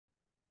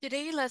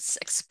Today, let's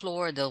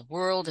explore the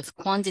world of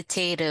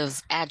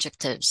quantitative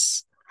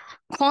adjectives.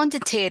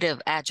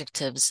 Quantitative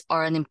adjectives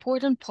are an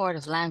important part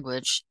of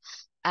language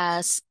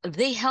as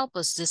they help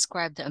us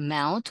describe the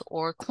amount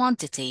or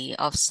quantity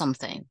of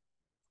something.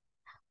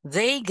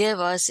 They give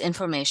us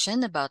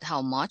information about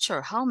how much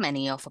or how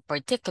many of a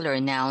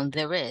particular noun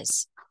there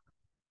is.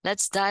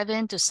 Let's dive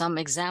into some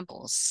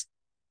examples.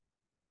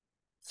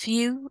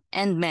 Few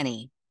and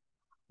many.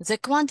 The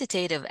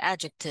quantitative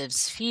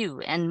adjectives few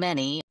and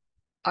many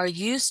are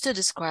used to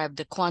describe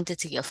the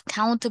quantity of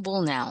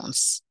countable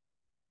nouns.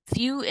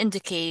 Few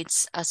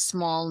indicates a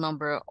small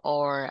number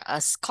or a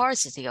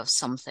scarcity of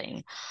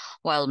something,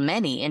 while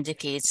many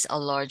indicates a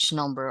large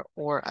number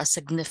or a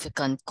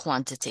significant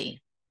quantity.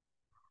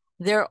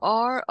 There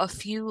are a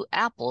few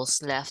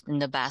apples left in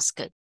the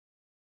basket.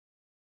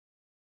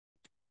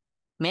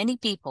 Many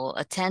people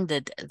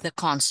attended the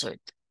concert.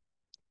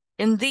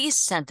 In these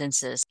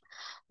sentences,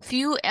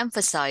 few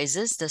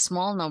emphasizes the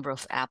small number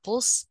of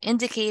apples,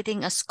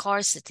 indicating a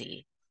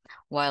scarcity,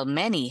 while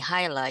many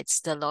highlights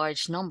the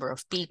large number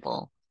of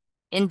people,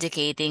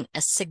 indicating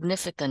a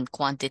significant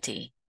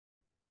quantity.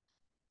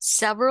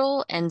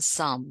 Several and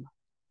some.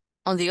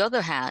 On the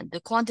other hand,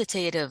 the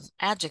quantitative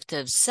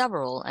adjectives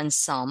several and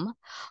some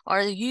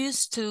are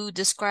used to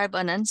describe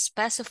an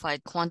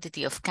unspecified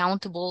quantity of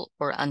countable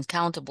or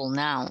uncountable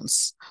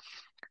nouns.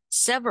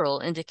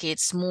 Several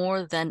indicates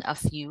more than a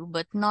few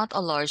but not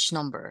a large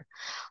number,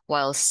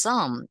 while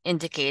some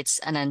indicates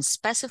an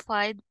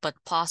unspecified but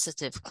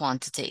positive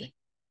quantity.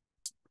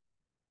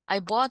 I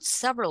bought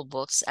several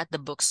books at the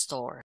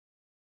bookstore.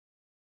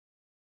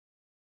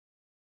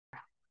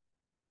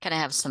 Can I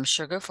have some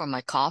sugar for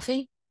my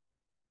coffee?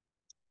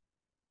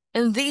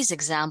 In these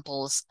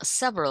examples,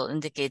 several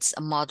indicates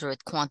a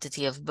moderate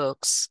quantity of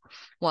books,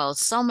 while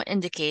some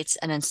indicates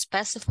an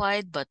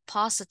unspecified but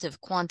positive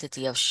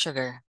quantity of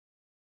sugar.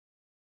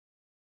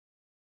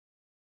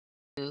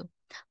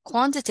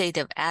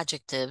 Quantitative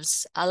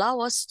adjectives allow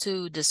us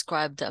to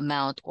describe the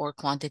amount or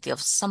quantity of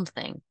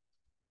something,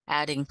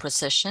 adding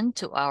precision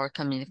to our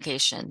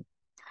communication.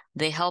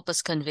 They help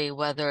us convey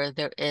whether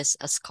there is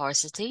a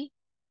scarcity,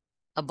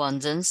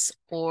 abundance,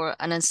 or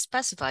an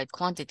unspecified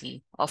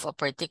quantity of a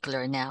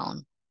particular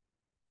noun.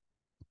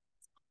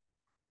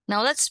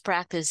 Now let's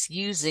practice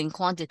using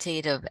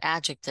quantitative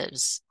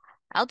adjectives.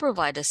 I'll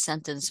provide a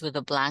sentence with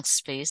a blank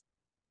space,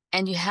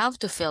 and you have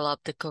to fill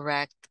up the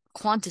correct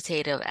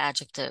quantitative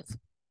adjective: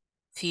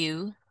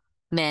 few,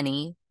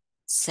 many,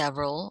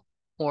 several,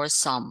 or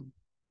some.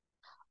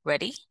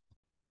 Ready?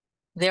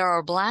 There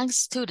are blank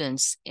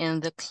students in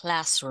the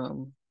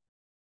classroom.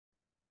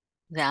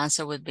 The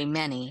answer would be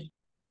many.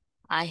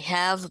 I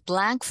have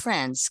blank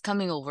friends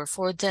coming over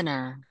for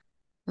dinner.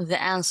 The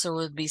answer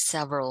would be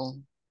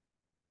several.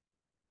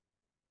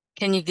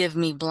 Can you give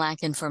me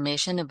blank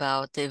information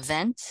about the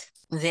event?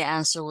 The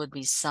answer would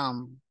be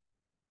some.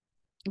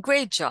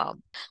 Great job.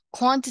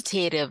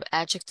 Quantitative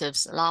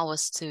adjectives allow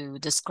us to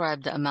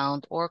describe the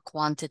amount or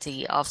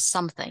quantity of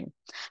something,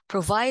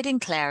 providing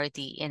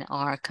clarity in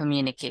our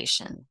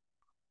communication.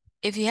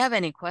 If you have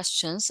any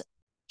questions,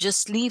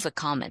 just leave a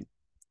comment.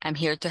 I'm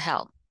here to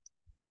help.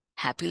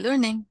 Happy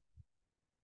learning.